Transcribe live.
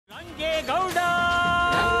Rangegowda,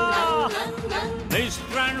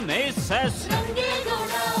 Mr. and Mrs.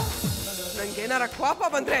 Rangegowda. ನಂಗೇನಾರ ಕೋಪ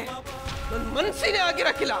ಬಂದ್ರೆ ನನ್ನ ಮನಸ್ಸಿನೇ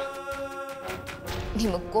ಆಗಿರಕ್ಕಿಲ್ಲ.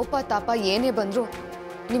 ನಿಮಗೆ ಕೋಪ ತಾಪ ಏನೇ ಬಂದ್ರು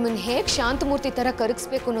ನಿಮ್ಮನ್ನ ಹೇಗೆ ಶಾಂತಮೂರ್ತಿ ತರ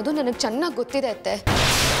ಕರಗಿಸ್ಬೇಕು ಅನ್ನೋದು ನನಗೆ ಚೆನ್ನಾಗಿ ಗೊತ್ತಿದೆ ಅತ್ತೆ.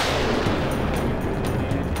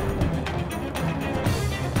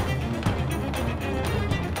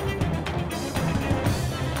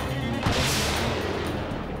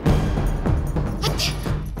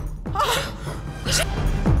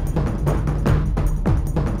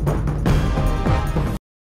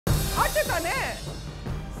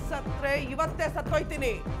 ಸತ್ರೆ ಇವತ್ತೇ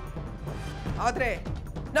ಸತ್ತೋಯ್ತೀನಿ. ಆದ್ರೆ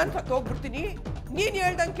ನಾನು ಸತ್ತೋಗ್ಬಿಡ್ತೀನಿ, ನೀನ್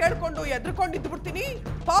ಹೇಳ್ದಂಗೆ ಕೇಳ್ಕೊಂಡು ಎದ್ರಕೊಂಡಿದ್ದು ಬಿಡ್ತೀನಿ,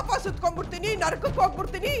 ಪಾಪ ಸುತ್ಕೊಂಡ್ಬಿಡ್ತೀನಿ, ನರಕಕ್ಕೆ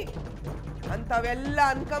ಹೋಗ್ಬಿಡ್ತೀನಿ ಅಂತವೆಲ್ಲ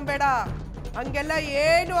ಅನ್ಕೊಂಬೇಡ. ಹಂಗೆಲ್ಲ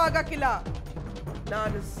ಏನು ಆಗಕ್ಕಿಲ್ಲ.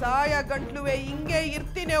 ನಾನು ಸಾಯ ಗಂಟ್ಲುವೆ ಹಿಂಗೆ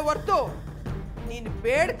ಇರ್ತೀನಿ ಹೊರ್ತು ನೀನು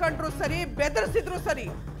ಬೇಡ್ಕೊಂಡ್ರು ಸರಿ, ಬೆದರ್ಸಿದ್ರು ಸರಿ,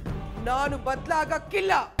 ನಾನು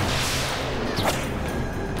ಬದಲಾಗಕ್ಕಿಲ್ಲ.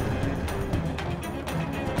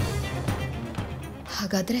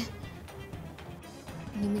 ಹಾಗಾದ್ರೆ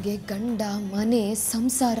ನಿಮಗೆ ಗಂಡ ಮನೆ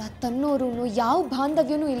ಸಂಸಾರ ತನ್ನೋರು ಯಾವ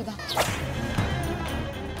ಬಾಂಧವ್ಯನೂ ಇಲ್ವಾ?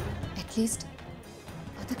 ಅಟ್ಲೀಸ್ಟ್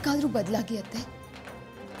ಅದಕ್ಕಾದ್ರೂ ಬದಲಾಗಿ ಅತ್ತೆ.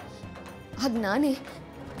 ಆಗ ನಾನೇ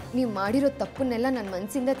ನೀವು ಮಾಡಿರೋ ತಪ್ಪನ್ನೆಲ್ಲ ನನ್ನ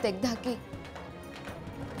ಮನಸ್ಸಿಂದ ತೆಗೆದುಹಾಕಿ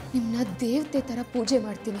ನಿಮ್ಮನ್ನ ದೇವತೆ ಥರ ಪೂಜೆ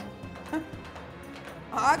ಮಾಡ್ತೀನಿ.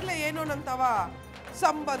 ಆಗ್ಲೇ ಏನು ನಂತವ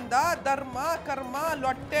ಸಂಬಂಧ ಧರ್ಮ ಕರ್ಮ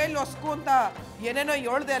ಲೊಟ್ಟೆ ಲೊಸ್ಕು ಅಂತ ಏನೇನೋ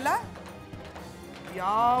ಹೇಳ್ದೆ ಅಲ್ಲ,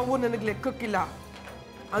 ಯಾವ ನನಗೆ ಲೆಕ್ಕಕ್ಕಿಲ್ಲ.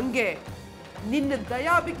 ಹಂಗೆ ನಿನ್ನ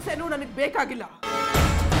ದಯಾ ಭಿಕ್ಷೆನೂ ನನಗೆ ಬೇಕಾಗಿಲ್ಲ.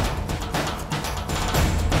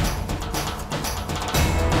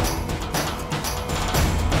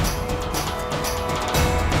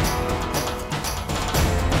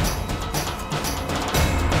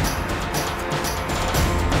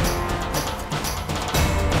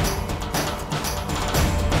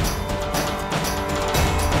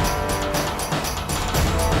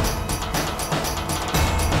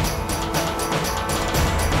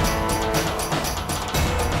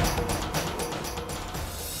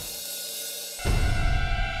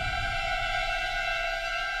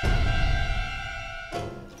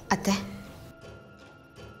 ಅತ್ತೆ,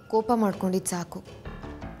 ಕೋಪ ಮಾಡ್ಕೊಂಡಿದ್ದು ಸಾಕು.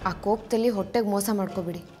 ಆ ಕೋಪದಲ್ಲಿ ಹೊಟ್ಟೆಗೆ ಮೋಸ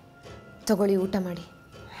ಮಾಡ್ಕೋಬಿಡಿ. ತಗೊಳ್ಳಿ, ಊಟ ಮಾಡಿ.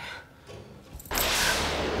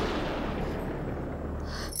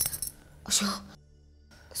 ಅಶೋ,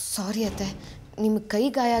 ಸಾರಿ ಅತ್ತೆ, ನಿಮ್ಮ ಕೈ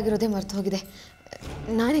ಗಾಯ ಆಗಿರೋದೇ ಮರ್ತು ಹೋಗಿದೆ.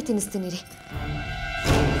 ನಾನೇ ತಿನ್ನಿಸ್ತೀನಿ ರೀ.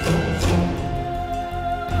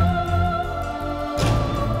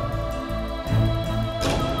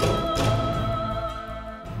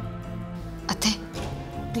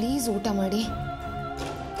 ಪ್ಲೀಸ್ ಊಟ ಮಾಡಿ.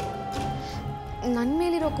 ನನ್ನ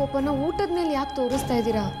ಮೇಲಿರೋ ಕೋಪನ ಊಟದ ಮೇಲೆ ಯಾಕೆ ತೋರಿಸ್ತಾ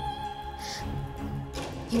ಇದ್ದೀರಾ?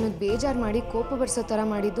 ನಿಮಗೆ ಬೇಜಾರು ಮಾಡಿ ಕೋಪ ಬರ್ಸೋ ಥರ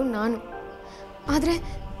ಮಾಡಿದ್ದು ನಾನು. ಆದರೆ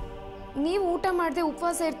ನೀವು ಊಟ ಮಾಡದೆ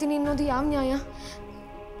ಉಪವಾಸ ಇರ್ತೀನಿ ಅನ್ನೋದು ಯಾವ ನ್ಯಾಯ?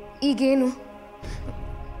 ಈಗೇನು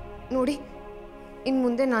ನೋಡಿ, ಇನ್ನು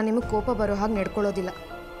ಮುಂದೆ ನಾನು ನಿಮಗೆ ಕೋಪ ಬರೋ ಹಾಗೆ ನಡ್ಕೊಳ್ಳೋದಿಲ್ಲ,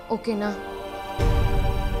 ಓಕೆನಾ?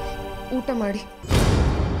 ಊಟ ಮಾಡಿ.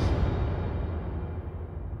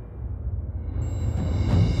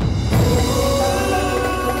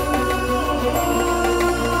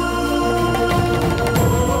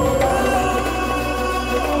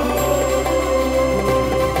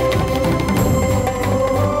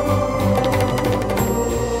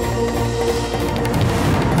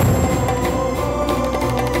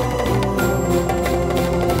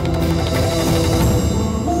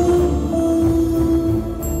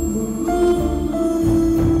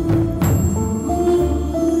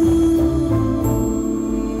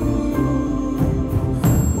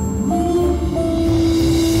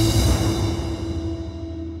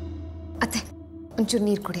 ಒಂಚೂರು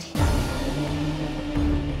ನೀರು ಕುಡಿರಿ.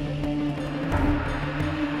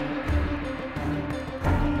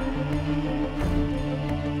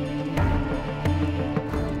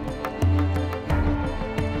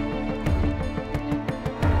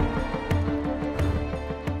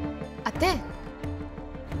 ಅತ್ತೆ,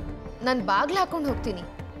 ನಾನು ಬಾಗ್ಲು ಹಾಕೊಂಡು ಹೋಗ್ತೀನಿ,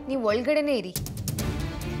 ನೀವು ಒಳಗಡೆನೇ ಇರಿ.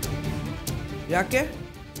 ಯಾಕೆ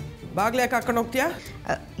ಬಾಗ್ಲು ಯಾಕೆ ಹಾಕೊಂಡು ಹೋಗ್ತೀಯಾ?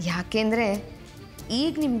 ಯಾಕೆಂದ್ರೆ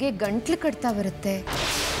ಈಗ ನಿಮಗೆ ಗಂಟ್ಲು ಕಟ್ತಾ ಬರುತ್ತೆ,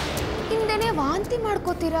 ಹಿಂದೆನೇ ವಾಂತಿ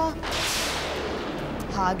ಮಾಡ್ಕೋತೀರಾ,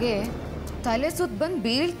 ಹಾಗೆ ತಲೆ ಸುತ್ತ ಬಂದು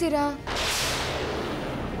ಬೀಳ್ತೀರಾ,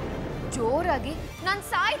 ಜೋರಾಗಿ ನಾನು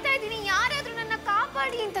ಸಾಯ್ತಾ ಇದ್ದೀನಿ ಯಾರಾದ್ರೂ ನನ್ನ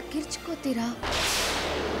ಕಾಪಾಡಿ ಅಂತ ಕಿರ್ಚ್ಕೋತೀರಾ.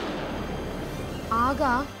 ಆಗ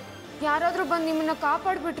ಯಾರಾದ್ರೂ ಬಂದು ನಿಮ್ಮನ್ನ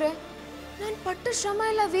ಕಾಪಾಡ್ಬಿಟ್ರೆ ನಾನು ಪಟ್ಟ ಶ್ರಮ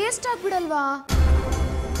ಎಲ್ಲ ವೇಸ್ಟ್ ಆಗ್ಬಿಡಲ್ವಾ?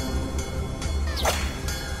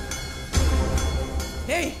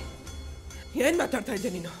 ಏಯ್, ಏನ್ ಮಾತಾಡ್ತಾ ಇದ್ದೆ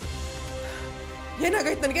ನೀನು?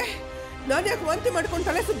 ಏನಾಗೈತೆ ನನಗೆ? ನಾನು ಯಾಕೆ ವಾಂತಿ ಮಾಡ್ಕೊಂಡು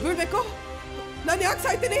ತಲೆ ಸುತ್ತ ಬೀಳ್ಬೇಕು? ನಾನು ಯಾಕೆ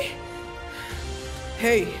ಸಾಯ್ತೀನಿ?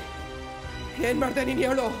 ಹೇಯ್, ಏನ್ ಮಾಡ್ದೆ ನೀನು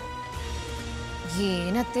ಹೇಳು?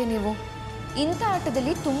 ಏನತ್ತೆ ನೀವು ಇಂಥ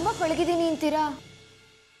ಆಟದಲ್ಲಿ ತುಂಬಾ ಪಳಗಿದ್ದೀನಿ ಅಂತೀರಾ?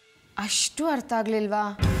 ಅಷ್ಟು ಅರ್ಥ ಆಗ್ಲಿಲ್ವಾ?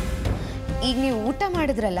 ಈಗ ನೀವು ಊಟ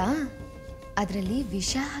ಮಾಡಿದ್ರಲ್ಲ, ಅದರಲ್ಲಿ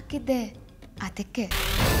ವಿಷ ಹಾಕಿದ್ದೆ, ಅದಕ್ಕೆ.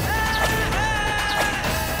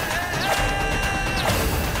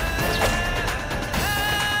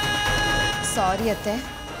 ಸಾರಿ ಅತ್ತೆ,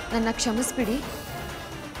 ನನ್ನ ಕ್ಷಮಿಸ್ಬಿಡಿ.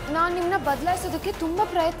 ನಾನು ನಿಮ್ಮನ್ನ ಬದಲಾಯಿಸೋದಕ್ಕೆ ತುಂಬ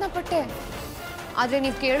ಪ್ರಯತ್ನ ಪಟ್ಟೆ, ಆದರೆ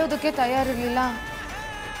ನೀವು ಕೇಳೋದಕ್ಕೆ ತಯಾರಿರಲಿಲ್ಲ.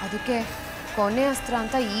 ಅದಕ್ಕೆ ಕೊನೆ ಅಸ್ತ್ರ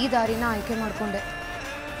ಅಂತ ಈ ದಾರಿನ ಆಯ್ಕೆ ಮಾಡಿಕೊಂಡೆ.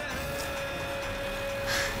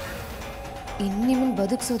 ಇನ್ನು ನಿಮ್ಮನ್ನು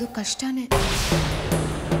ಬದುಕಿಸೋದು ಕಷ್ಟನೇ.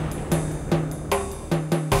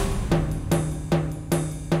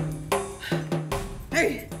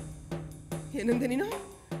 ಏನಂದೆ ನೀನು?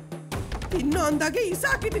 ಇನ್ನು ಅಂದಾಗೆ ಇಸ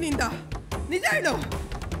ಹಾಕಿದ್ದೀನಿ ಇಂದ, ನಿಜ ಹೇಳು.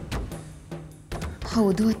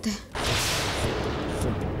 ಹೌದು ಅತ್ತೆ.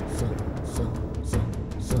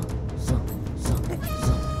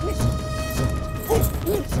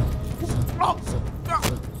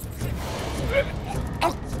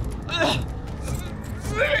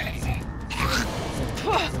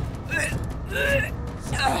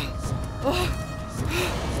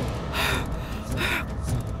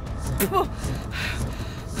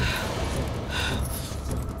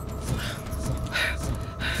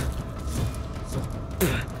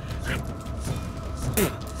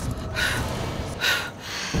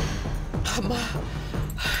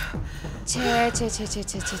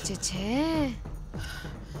 ಛೇ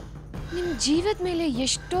ನಿಮ್ಮ ಜೀವದ ಮೇಲೆ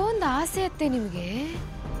ಎಷ್ಟೊಂದು ಆಸೆ ಅತ್ತೆ ನಿಮಗೆ.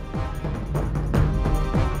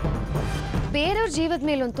 ಬೇರೆಯವ್ರ ಜೀವದ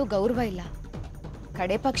ಮೇಲಂತೂ ಗೌರವ ಇಲ್ಲ.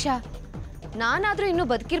 ಕಡೆ ಪಕ್ಷ ನಾನಾದ್ರೂ ಇನ್ನೂ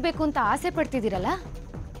ಬದುಕಿರ್ಬೇಕು ಅಂತ ಆಸೆ ಪಡ್ತಿದ್ದೀರಲ್ಲ,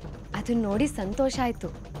 ಅದನ್ನ ನೋಡಿ ಸಂತೋಷ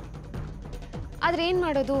ಆಯ್ತು. ಆದ್ರೆ ಏನ್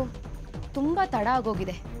ಮಾಡೋದು, ತುಂಬಾ ತಡ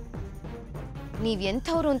ಆಗೋಗಿದೆ. ನೀವ್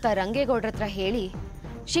ಎಂಥವ್ರು ಅಂತ ರಂಗೇಗೌಡ್ರ ಹತ್ರ ಹೇಳಿ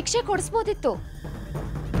ಶಿಕ್ಷೆ ಕೊಡಿಸ್ಬೋದಿತ್ತು.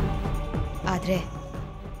 ಆದ್ರೆ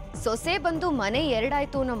ಸೊಸೆ ಬಂದು ಮನೆ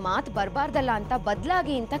ಎರಡಾಯ್ತು ಅನ್ನೋ ಮಾತು ಬರಬಾರ್ದಲ್ಲ ಅಂತ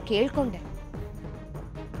ಬದಲಾಗಿ ಅಂತ ಕೇಳ್ಕೊಂಡೆ.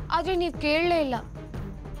 ಆದ್ರೆ ನೀವು ಕೇಳಲೇ ಇಲ್ಲ.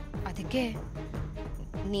 ಅದಕ್ಕೆ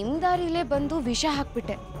ನಿಮ್ ದಾರಿಲೇ ಬಂದು ವಿಷ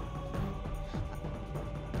ಹಾಕ್ಬಿಟ್ಟೆ.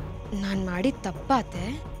 ನಾನು ಮಾಡಿದ ತಪ್ಪಾತೆ?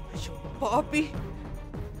 ಪಾಪಿ,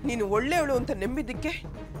 ನೀನು ಒಳ್ಳೆಯವಳು ಅಂತ ನಂಬಿದ್ದಕ್ಕೆ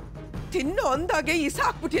ತಿನ್ನೋ ಅಂದಾಗೆ ಇಸ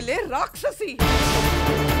ಹಾಕ್ಬಿಟ್ಟಿಲ್ಲೇ ರಾಕ್ಷಸಿ.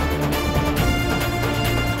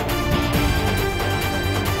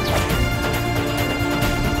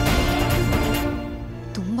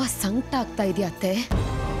 ತುಂಬಾ ಸಂಕಟ ಆಗ್ತಾ ಇದೆಯಾ ಅತ್ತೆ?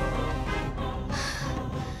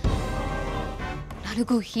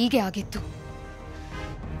 ನನಗೂ ಹೀಗೆ ಆಗಿತ್ತು.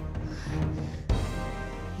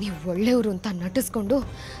 ನೀವು ಒಳ್ಳೆಯವರು ಅಂತ ನಟಿಸ್ಕೊಂಡು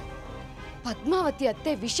ಪದ್ಮಾವತಿ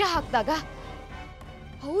ಅತ್ತೆ ವಿಷ ಹಾಕಿದಾಗ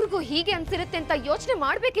ಅವ್ರಿಗೂ ಹೀಗೆ ಅನ್ಸಿರುತ್ತೆ ಅಂತ ಯೋಚನೆ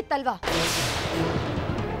ಮಾಡ್ಬೇಕಿತ್ತಲ್ವಾ?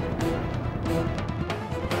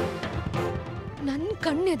 ನನ್ನ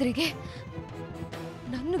ಕಣ್ಣೆದುರಿಗೆ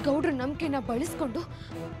ನನ್ನ ಗೌಡ್ರ ನಂಬಿಕೆನ ಬಳಸ್ಕೊಂಡು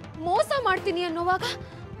ಮೋಸ ಮಾಡ್ತೀನಿ ಅನ್ನೋವಾಗ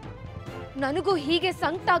ನನಗೂ ಹೀಗೆ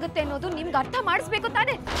ಸಂಕಟ ಆಗುತ್ತೆ ಅನ್ನೋದು ನಿಮ್ಗೆ ಅರ್ಥ ಮಾಡಿಸ್ಬೇಕು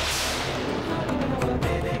ತಾನೆ?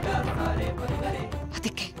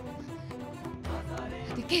 ಅದಕ್ಕೆ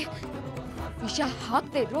ವಿಷ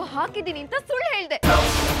ಹಾಕ್ತಾ ಇದ್ರು ಹಾಕಿದ್ದೀನಿ ಅಂತ ಸುಳ್ಳು ಹೇಳ್ದೆ.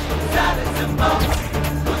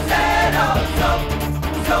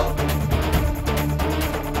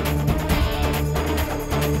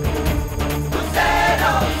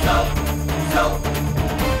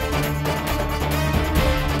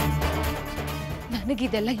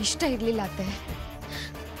 ನನಗಿದೆಲ್ಲ ಇಷ್ಟ ಇರ್ಲಿಲ್ಲ ಅತ್ತೆ.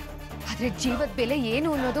 ಆದ್ರೆ ಜೀವದ ಬೆಲೆ ಏನು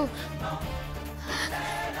ಅನ್ನೋದು,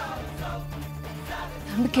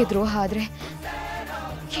 ನಂಬಿಕೆ ದ್ರೋಹ ಆದ್ರೆ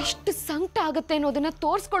ಎಷ್ಟು ಸಂಕಟ ಆಗುತ್ತೆ ಅನ್ನೋದನ್ನ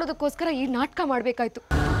ತೋರಿಸ್ಕೊಡೋದಕ್ಕೋಸ್ಕರ ಈ ನಾಟಕ ಮಾಡ್ಬೇಕಾಯ್ತು.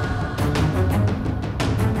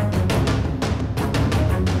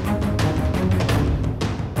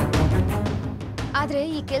 ಆದ್ರೆ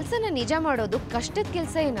ಈ ಕೆಲಸನ ನಿಜ ಮಾಡೋದು ಕಷ್ಟದ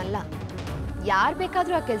ಕೆಲಸ ಏನಲ್ಲ. ಯಾರು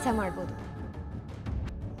ಬೇಕಾದ್ರೂ ಆ ಕೆಲಸ ಮಾಡ್ಬೋದು.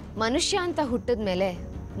 ಮನುಷ್ಯ ಅಂತ ಹುಟ್ಟಿದ ಮೇಲೆ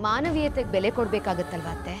ಮಾನವೀಯತೆಗೆ ಬೆಲೆ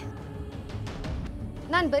ಕೊಡ್ಬೇಕಾಗತ್ತಲ್ವಾ ಅತ್ತೆ?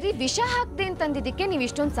 ನಾನು ಬರೀ ವಿಷ ಹಾಕ್ದೆ ಅಂತಂದಿದ್ದಕ್ಕೆ ನೀವು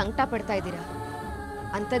ಇಷ್ಟೊಂದು ಸಂಕಟ ಪಡ್ತಾ ಇದ್ದೀರಾ.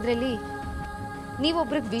 ಅಂಥದ್ರಲ್ಲಿ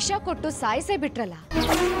ನೀವೊಬ್ರಿಗೆ ವಿಷ ಕೊಟ್ಟು ಸಾಯಿಸೇ ಬಿಟ್ರಲ್ಲ.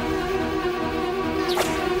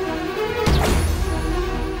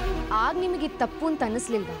 ಆಗ ನಿಮಗೆ ತಪ್ಪು ಅಂತ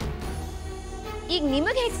ಅನ್ನಿಸ್ಲಿಲ್ವಾ? ಈಗ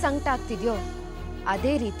ನಿಮಗೆ ಹೇಗೆ ಸಂಕಟ ಆಗ್ತಿದ್ಯೋ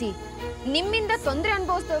ಅದೇ ರೀತಿ ನಿಮ್ಮಿಂದ ತೊಂದರೆ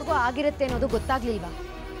ಅನುಭವಿಸಿದವ್ರಿಗೂ ಆಗಿರುತ್ತೆ ಅನ್ನೋದು ಗೊತ್ತಾಗ್ಲಿಲ್ವಾ?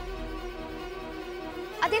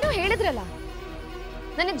 ಅದೇನೋ ಹೇಳಿದ್ರಲ್ಲ,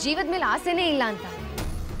 ನನಗೆ ಜೀವದ ಮೇಲೆ ಆಸೆನೇ ಇಲ್ಲ ಅಂತ.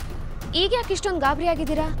 ಈಗ ಯಾಕೆ ಇಷ್ಟೊಂದು ಗಾಬರಿ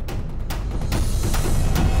ಆಗಿದ್ದೀರಾ?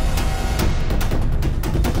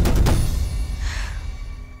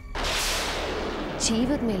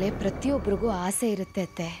 ಜೀವದ ಮೇಲೆ ಪ್ರತಿಯೊಬ್ಬರಿಗೂ ಆಸೆ ಇರುತ್ತೆ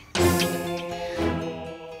ಅತ್ತೆ.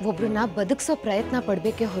 ಒಬ್ರನ್ನ ಬದುಕಿಸೋ ಪ್ರಯತ್ನ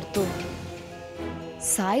ಪಡಬೇಕೇ ಹೊರತು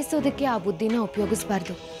ಸಾಯಿಸೋದಕ್ಕೆ ಆ ಬುದ್ಧಿನ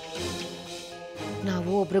ಉಪಯೋಗಿಸ್ಬಾರ್ದು.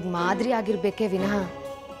 ನಾವು ಒಬ್ರಿಗೆ ಮಾದರಿ ಆಗಿರ್ಬೇಕೇ ವಿನಃ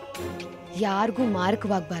ಯಾರಿಗೂ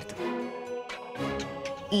ಮಾರಕವಾಗಬಾರ್ದು.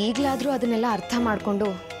 ಈಗಲಾದರೂ ಅದನ್ನೆಲ್ಲ ಅರ್ಥ ಮಾಡಿಕೊಂಡು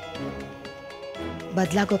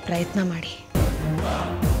ಬದಲಾಗೋ ಪ್ರಯತ್ನ ಮಾಡಿ.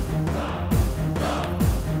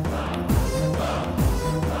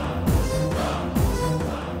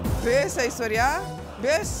 ಬೇಸ್ ಐಶ್ವರ್ಯ,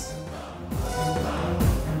 ಬೇಸ್.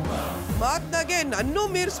 ಮಾತ್ನಾಗೆ ನನ್ನೂ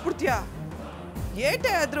ಮೀರಿಸ್ಬಿಡ್ತೀಯ.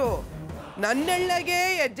 ಏಟೇ ಆದರೂ ನನ್ನೆಳ್ಳಗೆ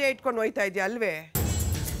ಹೆಜ್ಜೆ ಇಟ್ಕೊಂಡು ಹೋಯ್ತಾ ಇದೆಯಾ ಅಲ್ವೇ?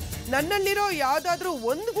 ನನ್ನಲ್ಲಿರೋ ಯಾವುದಾದ್ರೂ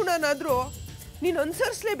ಒಂದು ಗುಣನಾದರೂ ನೀನು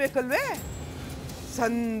ಅನುಸರಿಸ್ಲೇಬೇಕಲ್ವೇ?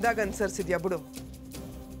 ಸಂದಾಗ ಅನುಸರಿಸಿದ್ಯಾ ಬಿಡು.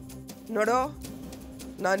 ನೋಡೋ,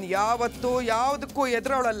 ನಾನು ಯಾವತ್ತೂ ಯಾವುದಕ್ಕೂ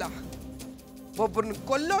ಎದುರೋಳಲ್ಲ. ಒಬ್ಬರನ್ನ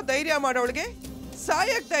ಕೊಲ್ಲೋ ಧೈರ್ಯ ಮಾಡೋಳಿಗೆ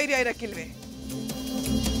ಸಾಯಕ್ಕೆ ಧೈರ್ಯ ಇರಕ್ಕಿಲ್ವೇ?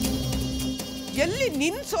 ಎಲ್ಲಿ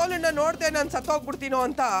ನಿನ್ನ ಸೋಲನ್ನ ನೋಡ್ದೆ ನಾನು ಸತ್ತೋಗ್ಬಿಡ್ತೀನೋ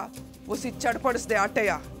ಅಂತ ಉಸಿ ಚಡ್ಪಡಿಸ್ದೆ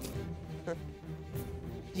ಆಟಯ್ಯ.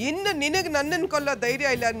 ಇನ್ನು ನಿನಗೆ ನನ್ನನ್ನು ಕೊಲ್ಲೋ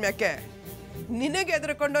ಧೈರ್ಯ ಇಲ್ಲ ಅಂದ್ಮ್ಯಾಕೆ ನಿನಗೆ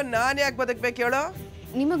ಎದುರ್ಕೊಂಡು ನಾನು ಯಾಕೆ ಬದುಕಬೇಕು ಹೇಳೋ?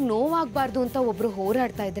 ನಿಮಗೆ ನೋವಾಗಬಾರ್ದು ಅಂತ ಒಬ್ರು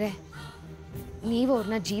ಹೋರಾಡ್ತಾ ಇದ್ರೆ, ನೀವು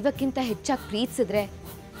ಅವ್ರನ್ನ ಜೀವಕ್ಕಿಂತ ಹೆಚ್ಚಾಗಿ ಪ್ರೀತಿಸಿದ್ರೆ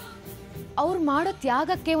ಅವ್ರು ಮಾಡೋ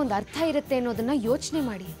ತ್ಯಾಗಕ್ಕೆ ಒಂದು ಅರ್ಥ ಇರುತ್ತೆ ಅನ್ನೋದನ್ನ ಯೋಚನೆ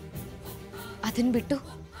ಮಾಡಿ. ಅದನ್ನ ಬಿಟ್ಟು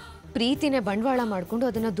ಪ್ರೀತಿನೇ ಬಂಡವಾಳ ಮಾಡಿಕೊಂಡು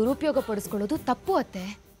ಅದನ್ನ ದುರುಪಯೋಗ ಪಡಿಸ್ಕೊಳ್ಳೋದು ತಪ್ಪು ಅತ್ತೆ.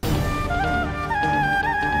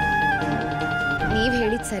 ನೀವು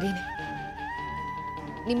ಹೇಳಿದ ಸರಿನೇ.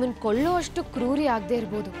 ನಿಮ್ಮನ್ನು ಕೊಳ್ಳೋ ಅಷ್ಟು ಕ್ರೂರಿ ಆಗದೆ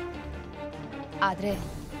ಇರ್ಬೋದು, ಆದರೆ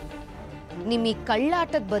ನಿಮ್ಮ ಈ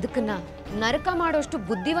ಕಳ್ಳಾಟದ ಬದುಕನ್ನ ನರಕ ಮಾಡೋಷ್ಟು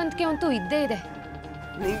ಬುದ್ಧಿವಂತಿಕೆ ಅಂತೂ ಇದ್ದೇ ಇದೆ.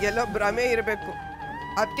 ನಿಂಗೆಲ್ಲೋ ಭ್ರಮೆ ಇರಬೇಕು.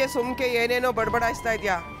 ಅದಕ್ಕೆ ಸುಮ್ಕೆ ಏನೇನೋ ಬಡಬಡಾಯಿಸ್ತಾ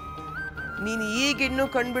ಇದೆಯಾ. ನೀನು ಈಗಿನ್ನೂ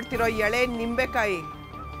ಕಂಡುಬಿಡ್ತಿರೋ ಎಳೆ ನಿಂಬೆಕಾಯಿ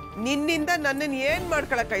ನಿನ್ನಿಂದ ನನ್ನನ್ನು ಏನು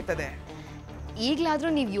ಮಾಡ್ಕೊಳಕ್ಕಾಯ್ತದೆ? ಈಗಲಾದರೂ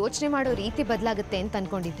ನೀವು ಯೋಚನೆ ಮಾಡೋ ರೀತಿ ಬದಲಾಗುತ್ತೆ ಅಂತ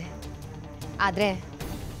ಅನ್ಕೊಂಡಿದ್ದೆ. ಆದರೆ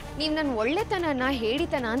ನೀವು ನನ್ನ ಒಳ್ಳೆತನನ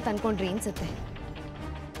ಹೇಳಿತನ ಅಂತ ಅನ್ಕೊಂಡ್ರಿ ಅನ್ಸುತ್ತೆ.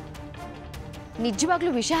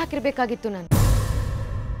 ನಿಜವಾಗ್ಲೂ ವಿಷ ಹಾಕಿರ್ಬೇಕಾಗಿತ್ತು ನಾನು.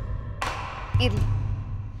 ಇರ್ಲಿ,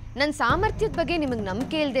 ನನ್ನ ಸಾಮರ್ಥ್ಯದ ಬಗ್ಗೆ ನಿಮಗೆ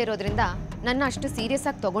ನಂಬಿಕೆ ಇಲ್ಲದೆ ಇರೋದ್ರಿಂದ ನನ್ನ ಅಷ್ಟು ಸೀರಿಯಸ್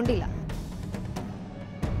ಆಗಿ ತಗೊಂಡಿಲ್ಲ.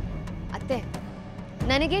 ಅತ್ತೆ,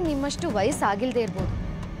 ನನಗೆ ನಿಮ್ಮಷ್ಟು ವಯಸ್ಸಾಗಿಲ್ಲದೆ ಇರ್ಬೋದು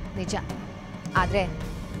ನಿಜ. ಆದರೆ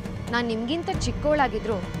ನಾನು ನಿಮಗಿಂತ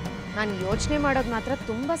ಚಿಕ್ಕವಳಾಗಿದ್ರು ನಾನು ಯೋಚನೆ ಮಾಡೋದು ಮಾತ್ರ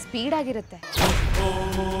ತುಂಬ ಸ್ಪೀಡಾಗಿರುತ್ತೆ.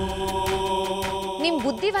 ನಿಮ್ಮ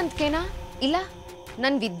ಬುದ್ಧಿವಂತಿಕೆನಾ ಇಲ್ಲ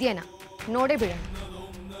ನನ್ನ ವಿದ್ಯೆನಾ ನೋಡೇ ಬಿಡೋಣ.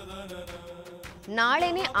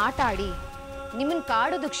 ನಾಳೆನೇ ಆಟ ಆಡಿ ನಿಮ್ಮನ್ನು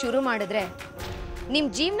ಕಾಡೋದಕ್ಕೆ ಶುರು ಮಾಡಿದ್ರೆ ನಿಮ್ಮ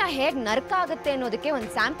ಜೀವನ ಹೇಗೆ ನರಕ ಆಗುತ್ತೆ ಅನ್ನೋದಕ್ಕೆ ಒಂದು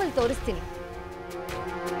ಸ್ಯಾಂಪಲ್ ತೋರಿಸ್ತೀನಿ.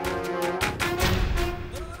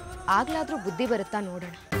 ಆಗ್ಲಾದ್ರೂ ಬುದ್ಧಿ ಬರುತ್ತಾ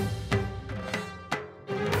ನೋಡೋಣ.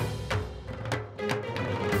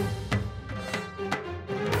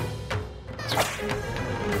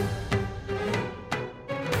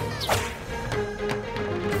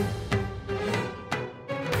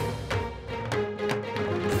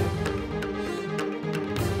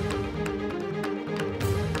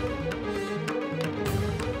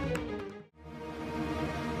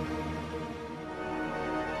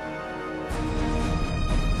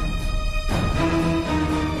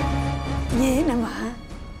 ಏನಮ್ಮ,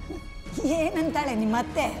 ಏನಂತಾಳೆ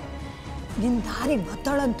ನಿಮ್ಮತ್ತೆ? ನಿನ್ನ ದಾರಿಗೆ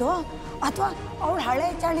ಬತ್ತಾಳಂತೋ ಅಥವಾ ಅವಳು ಹಳೆ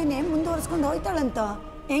ಚಾಳಿನೇ ಮುಂದುವರ್ಸ್ಕೊಂಡು ಹೋಯ್ತಾಳಂತೋ?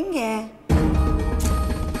 ಹೆಂಗೆ?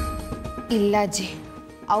 ಇಲ್ಲ ಅಜ್ಜಿ,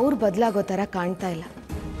 ಅವ್ರು ಬದಲಾಗೋ ಥರ ಕಾಣ್ತಾ ಇಲ್ಲ.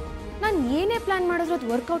 ನಾನು ಏನೇ ಪ್ಲಾನ್ ಮಾಡಿದ್ರು ಅದು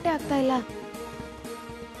ವರ್ಕೌಟೇ ಆಗ್ತಾ ಇಲ್ಲ.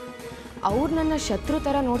 ಅವ್ರು ನನ್ನ ಶತ್ರು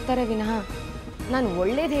ಥರ ನೋಡ್ತಾರೆ ವಿನಃ ನಾನು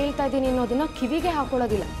ಒಳ್ಳೇದು ಹೇಳ್ತಾ ಇದ್ದೀನಿ ಅನ್ನೋದನ್ನ ಕಿವಿಗೆ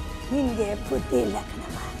ಹಾಕೊಳ್ಳೋದಿಲ್ಲ. ನಿನಗೆ ಬುದ್ಧಿ ಇಲ್ಲ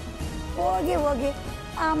ಕಣಮ್ಮ. ಹೋಗಿ ಹೋಗಿ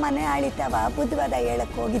ಆ ಮನೆ ಆಳಿತವ ಬುದ್ಧವಾದ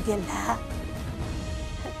ಹೇಳಕ್ಕೆ ಹೋಗಿದ್ಯಲ್ಲ.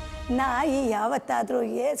 ನಾಯಿ ಯಾವತ್ತಾದರೂ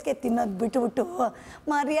ಏಸ್ಗೆ ತಿನ್ನೋದು ಬಿಟ್ಟುಬಿಟ್ಟು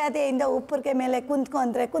ಮರ್ಯಾದೆಯಿಂದ ಉಪ್ಪುರ್ಗೆ ಮೇಲೆ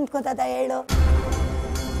ಕುಂತ್ಕೊಂಡ್ರೆ ಕುಂತ್ಕೊತದ ಹೇಳು?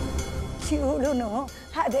 ಇವಳು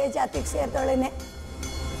ಅದೇ ಜಾತಿಗೆ ಸೇರಿದವಳೇನೆ.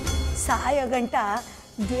 ಸಾಯೋ ಗಂಟ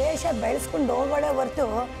ದ್ವೇಷ ಬೆಳೆಸ್ಕೊಂಡು ಹೋಗೋಳೆ ಹೊರ್ತು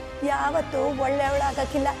ಯಾವತ್ತೂ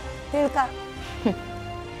ಒಳ್ಳೆಯವಳಾಗಕ್ಕಿಲ್ಲ, ತಿಳ್ಕ.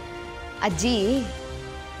 ಅಜ್ಜಿ,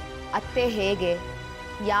 ಅತ್ತೆ ಹೇಗೆ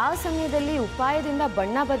ಯಾವ ಸಮಯದಲ್ಲಿ ಉಪಾಯದಿಂದ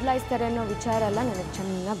ಬಣ್ಣ ಬದಲಾಯಿಸ್ತಾರೆ ಅನ್ನೋ ವಿಚಾರ ಎಲ್ಲ ನನಗೆ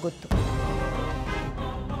ಚೆನ್ನಾಗಿ ಗೊತ್ತು.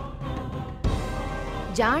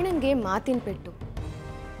 ಜಾಣಂಗೆ ಮಾತಿನ ಪೆಟ್ಟು,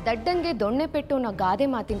 ದಡ್ಡಂಗೆ ದೊಣ್ಣೆ ಪೆಟ್ಟು ಅನ್ನೋ ಗಾದೆ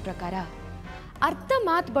ಮಾತಿನ ಪ್ರಕಾರ ಅರ್ಧ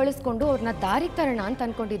ಮಾತು ಬಳಸ್ಕೊಂಡು ಅವ್ರನ್ನ ದಾರಿಗೆ ತರೋಣ ಅಂತ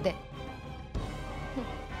ಅನ್ಕೊಂಡಿದ್ದೆ.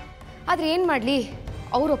 ಆದ್ರೆ ಏನು ಮಾಡಲಿ,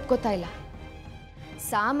 ಅವ್ರು ಒಪ್ಕೋತಾ ಇಲ್ಲ.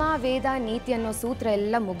 ಸಾಮ ವೇದ ನೀತಿ ಅನ್ನೋ ಸೂತ್ರ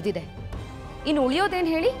ಎಲ್ಲ ಮುಗ್ದಿದೆ. ಇನ್ನು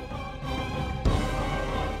ಉಳಿಯೋದೇನು ಹೇಳಿ?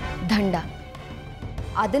 ದಂಡ.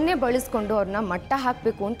 ಅದನ್ನೇ ಬಳಸ್ಕೊಂಡು ಅವ್ರನ್ನ ಮಟ್ಟ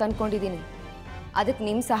ಹಾಕಬೇಕು ಅಂತ ಅನ್ಕೊಂಡಿದ್ದೀನಿ. ಅದಕ್ಕೆ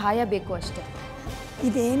ನಿಮ್ಮ ಸಹಾಯ ಬೇಕು ಅಷ್ಟೆ.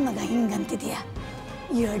 ಇದೇನು ಮಗ ಹಿಂಗಂತಿದೀಯ?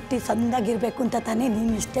 ಈ ಹಟ್ಟಿ ಸಂದಾಗಿರ್ಬೇಕು ಅಂತ ತಾನೇ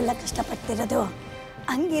ನೀನು ಇಷ್ಟೆಲ್ಲ ಕಷ್ಟಪಡ್ತಿರೋದು.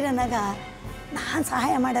 ಹಂಗಿರೋನಾಗ ನಾನು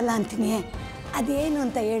ಸಹಾಯ ಮಾಡಲ್ಲ ಅಂತೀನಿ. ಅದೇನು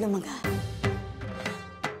ಅಂತ ಹೇಳು ಮಗ.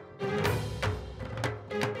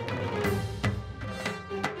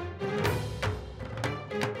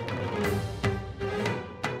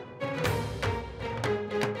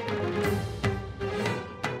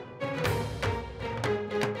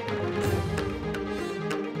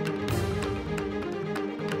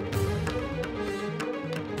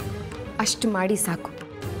 ಅಷ್ಟು ಮಾಡಿ ಸಾಕು.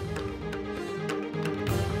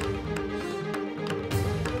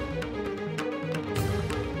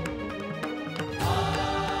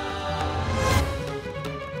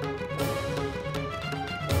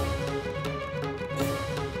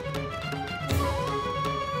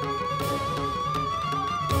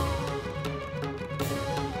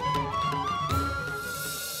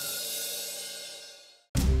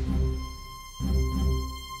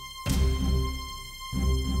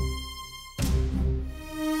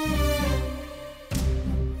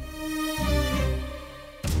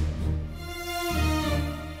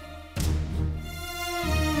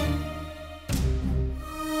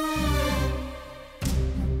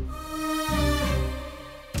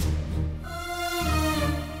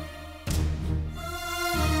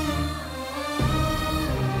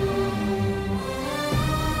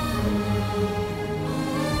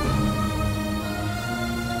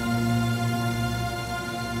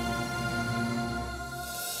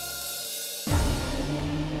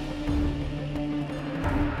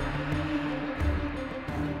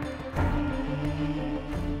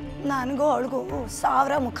 ನನಗೂ ಅವಳಿಗೂ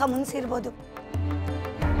 1000 ಮುಖ ಮುನ್ಸಿರ್ಬೋದು,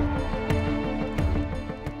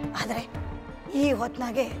 ಆದರೆ ಈ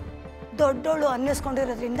ಹೊತ್ನಾಗೆ ದೊಡ್ಡೋಳು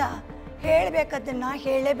ಅನ್ನಿಸ್ಕೊಂಡಿರೋದ್ರಿಂದ ಹೇಳಬೇಕಾದನ್ನ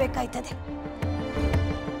ಹೇಳಲೇಬೇಕಾಯ್ತದೆ.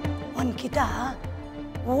 ಒಂದು ಕಿತ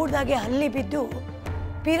ಊಡ್ದಾಗೆ ಹಲ್ಲಿ ಬಿದ್ದು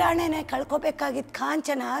ಪಿರಾಣೆನೆ ಕಳ್ಕೊಬೇಕಾಗಿದ್ದ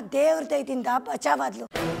ಕಾಂಚನ ದೇವ್ರ ದಯದಿಂದ ಬಚಾವಾದ್ಲು.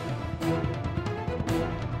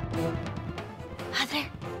 ಆದರೆ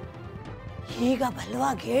ಈಗ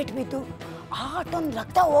ಬಲವಾಗಿ ಏಟ್ ಬಿದ್ದು ಆಟೊಂದು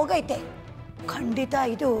ರಕ್ತ ಹೋಗೈತೆ. ಖಂಡಿತ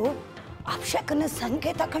ಇದು ಅಪಶಕನ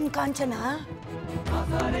ಸಂಕೇತ ಕಣ್ ಕಾಂಚನ.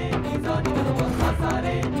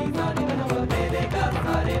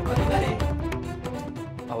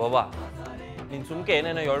 ಅವವ್ವ ನೀನು ಸುಮ್ಕೆ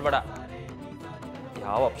ಏನೇನೋ ಹೇಳ್ಬೇಡ.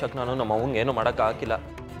 ಯಾವ ಅಪಶಕ್ನೂ ನಮ್ಮ ಅವಂಗೆ ಏನೂ ಮಾಡೋಕ್ಕಾಗಿಲ್ಲ.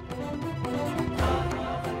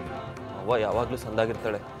 ಅವ್ವ ಯಾವಾಗಲೂ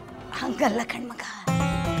ಸಂದಾಗಿರ್ತಾಳೆ. ಹಂಗಲ್ಲ ಕಣ್ಮಗ,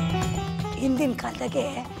 ಹಿಂದಿನ ಕಾಲದಾಗೆ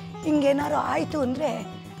ಹಿಂಗೇನಾರು ಆಯಿತು ಅಂದರೆ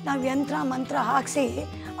ನಾವು ಯಂತ್ರ ಮಂತ್ರ ಹಾಕ್ಸಿ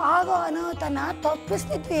ಆಗೋ ಅನಾಹುತನ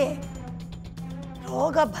ತಪ್ಪಿಸ್ತಿದ್ವಿ.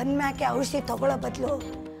 ರೋಗ ಬಂದ್ಮ್ಯಾಕೆ ಔಷಧಿ ತಗೊಳ್ಳೋ ಬದಲು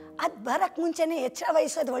ಅದು ಬರಕ್ಕೆ ಮುಂಚೆನೇ ಎಚ್ಚರ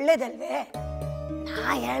ವಹಿಸೋದು ಒಳ್ಳೇದಲ್ವೇ?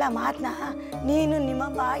 ನಾ ಹೇಳೋ ಮಾತನ್ನ ನೀನು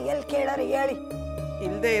ನಿಮ್ಮವ್ವ ಎಲ್ಲಿ ಕೇಳಾರ ಹೇಳಿ.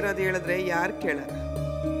 ಇಲ್ಲದೆ ಇರೋದು ಹೇಳಿದ್ರೆ ಯಾರು ಕೇಳಾರ?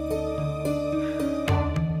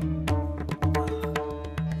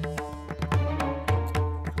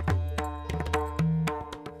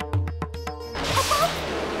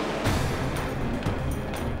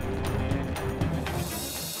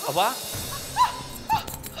 ಅವ್ವ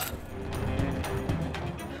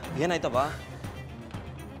ಏನಾಯ್ತವ್ವ?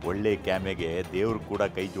 ಒಳ್ಳೆ ಕ್ಯಾಮೆಗೆ ದೇವ್ರು ಕೂಡ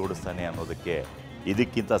ಕೈ ಜೋಡಿಸ್ತಾನೆ ಅನ್ನೋದಕ್ಕೆ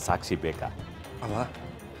ಇದಕ್ಕಿಂತ ಸಾಕ್ಷಿ ಬೇಕಾ? ಅವ್ವ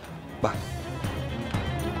ಬಾ.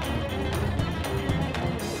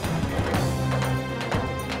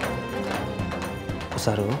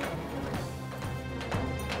 ಸಾರು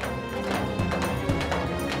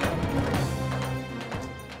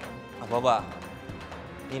ಅವ್ವ,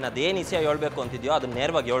 ನೀನು ಅದೇನು ವಿಷಯ ಹೇಳ್ಬೇಕು ಅಂತಿದ್ಯೋ ಅದನ್ನ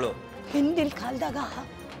ನೇರವಾಗಿ ಹೇಳು. ಹಿಂದಿನ ಕಾಲದಾಗ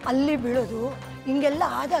ಅಲ್ಲಿ ಬೀಳೋದು ಹಿಂಗೆಲ್ಲ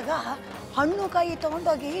ಆದಾಗ ಹಣ್ಣು ಕಾಯಿ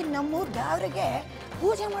ತೊಗೊಂಡೋಗಿ ನಮ್ಮೂರ ದೇವರಿಗೆ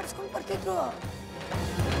ಪೂಜೆ ಮಾಡಿಸ್ಕೊಂಡು ಬರ್ತಿದ್ರು.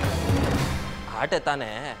 ಆಟೆ ತಾನೇ,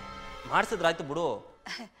 ಮಾಡಿಸಿದ್ರಾಯ್ತು ಬಿಡು.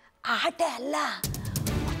 ಆಟೆ ಅಲ್ಲ,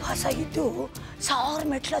 ಉಪವಾಸ ಇದ್ದು 1000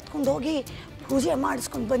 ಮೆಟ್ಲು ಹತ್ಕೊಂಡು ಹೋಗಿ ಪೂಜೆ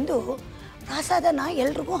ಮಾಡಿಸ್ಕೊಂಡು ಬಂದು ಪ್ರಸಾದನ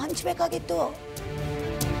ಎಲ್ರಿಗೂ ಹಂಚಬೇಕಾಗಿತ್ತು.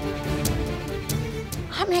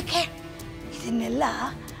 ಆಮೇಲೆ ಇದನ್ನೆಲ್ಲ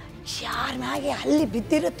ಯಾರ ಮ್ಯಾಗೆ ಅಲ್ಲಿ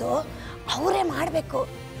ಬಿದ್ದಿರುತ್ತೋ ಅವರೇ ಮಾಡಬೇಕು.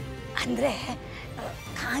 ಅಂದರೆ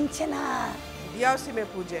ಕಾಂಚನ ಯಾವ ಸೀಮೆ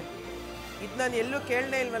ಪೂಜೆ? ಇದು ನಾನು ಎಲ್ಲೂ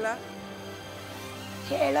ಕೇಳಲೇ ಇಲ್ವಲ್ಲ.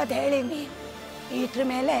 ಹೇಳೋದು ಹೇಳಿನಿ, ಇದ್ರ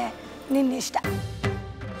ಮೇಲೆ ನಿನ್ನಿಷ್ಟ.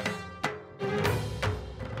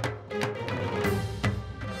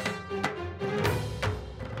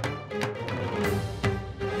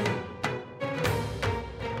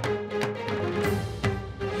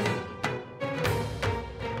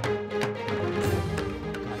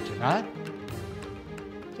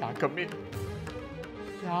 ಯಾಕಮ್ಮಿ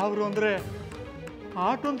ಯಾವ್ರು ಅಂದ್ರೆ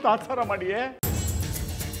ಆಟೊಂದು ತಾತ್ಸಾರ ಮಾಡಿಯೇ?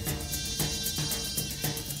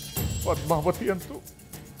 ಪದ್ಮಾವತಿ ಅಂತೂ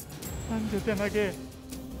ನನ್ನ ಜೊತೆನಾಗೆ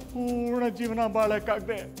ಪೂರ್ಣ ಜೀವನ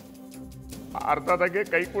ಬಾಳಕ್ಕಾಗದೆ ಅರ್ಧದಾಗೆ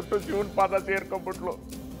ಕೈ ಕೊಟ್ಟು ಜೀವನ ಪಾದ ಸೇರ್ಕೊಂಡ್ಬಿಟ್ಲು.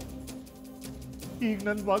 ಈಗ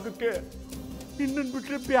ನನ್ನ ಭಾಗಕ್ಕೆ ಇನ್ನೊಂದು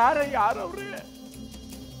ಬಿಟ್ರೆ ಬ್ಯಾರೆ ಯಾರವ್ರೆ?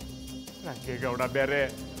 ರಂಗೇಗೌಡ ಬೇರೆ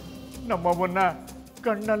ನಮ್ಮಮ್ಮನ್ನ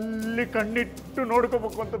ಕಣ್ಣಲ್ಲಿ ಕಣ್ಣಿಟ್ಟು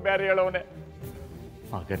ನೋಡ್ಕೋಬೇಕು ಅಂತ ಬೇರೆ ಹೇಳವನೆ.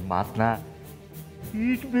 ಮಗನ ಮಾತನ್ನ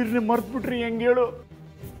ಈಟ್ ಬೀರ್ನೆ ಮರ್ತ್ಬಿಟ್ರಿ ಹೆಂಗೆ ಹೇಳು?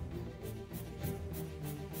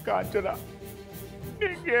 ಕಾಂಚನ,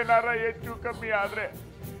 ನಿಂಗೇನಾರ ಹೆಚ್ಚು ಕಮ್ಮಿ ಆದ್ರೆ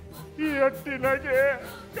ಈ ಹಟ್ಟಿನಾಗೆ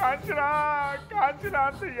ಕಾಂಚನ ಕಾಂಚನ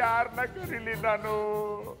ಅಂತ ಯಾರನ್ನ ಕರೀಲಿ ನಾನು?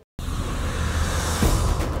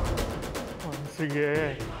 ಮನಸ್ಸಿಗೆ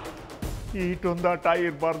ಈಟೊಂದಾಟ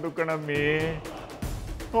ಇರಬಾರ್ದು ಕಣಮ್ಮಿ.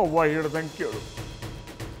 ಅವ್ವ ಹಿಡ್ದಂಗೆ ಕೇಳು.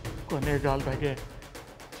 ಕೊನೆಗಾಲದಾಗೆ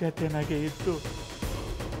ಜೊತೆನಾಗೆ ಇದ್ದು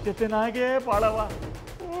ಜೊತೆನಾಗೆ ಬಾಳವ.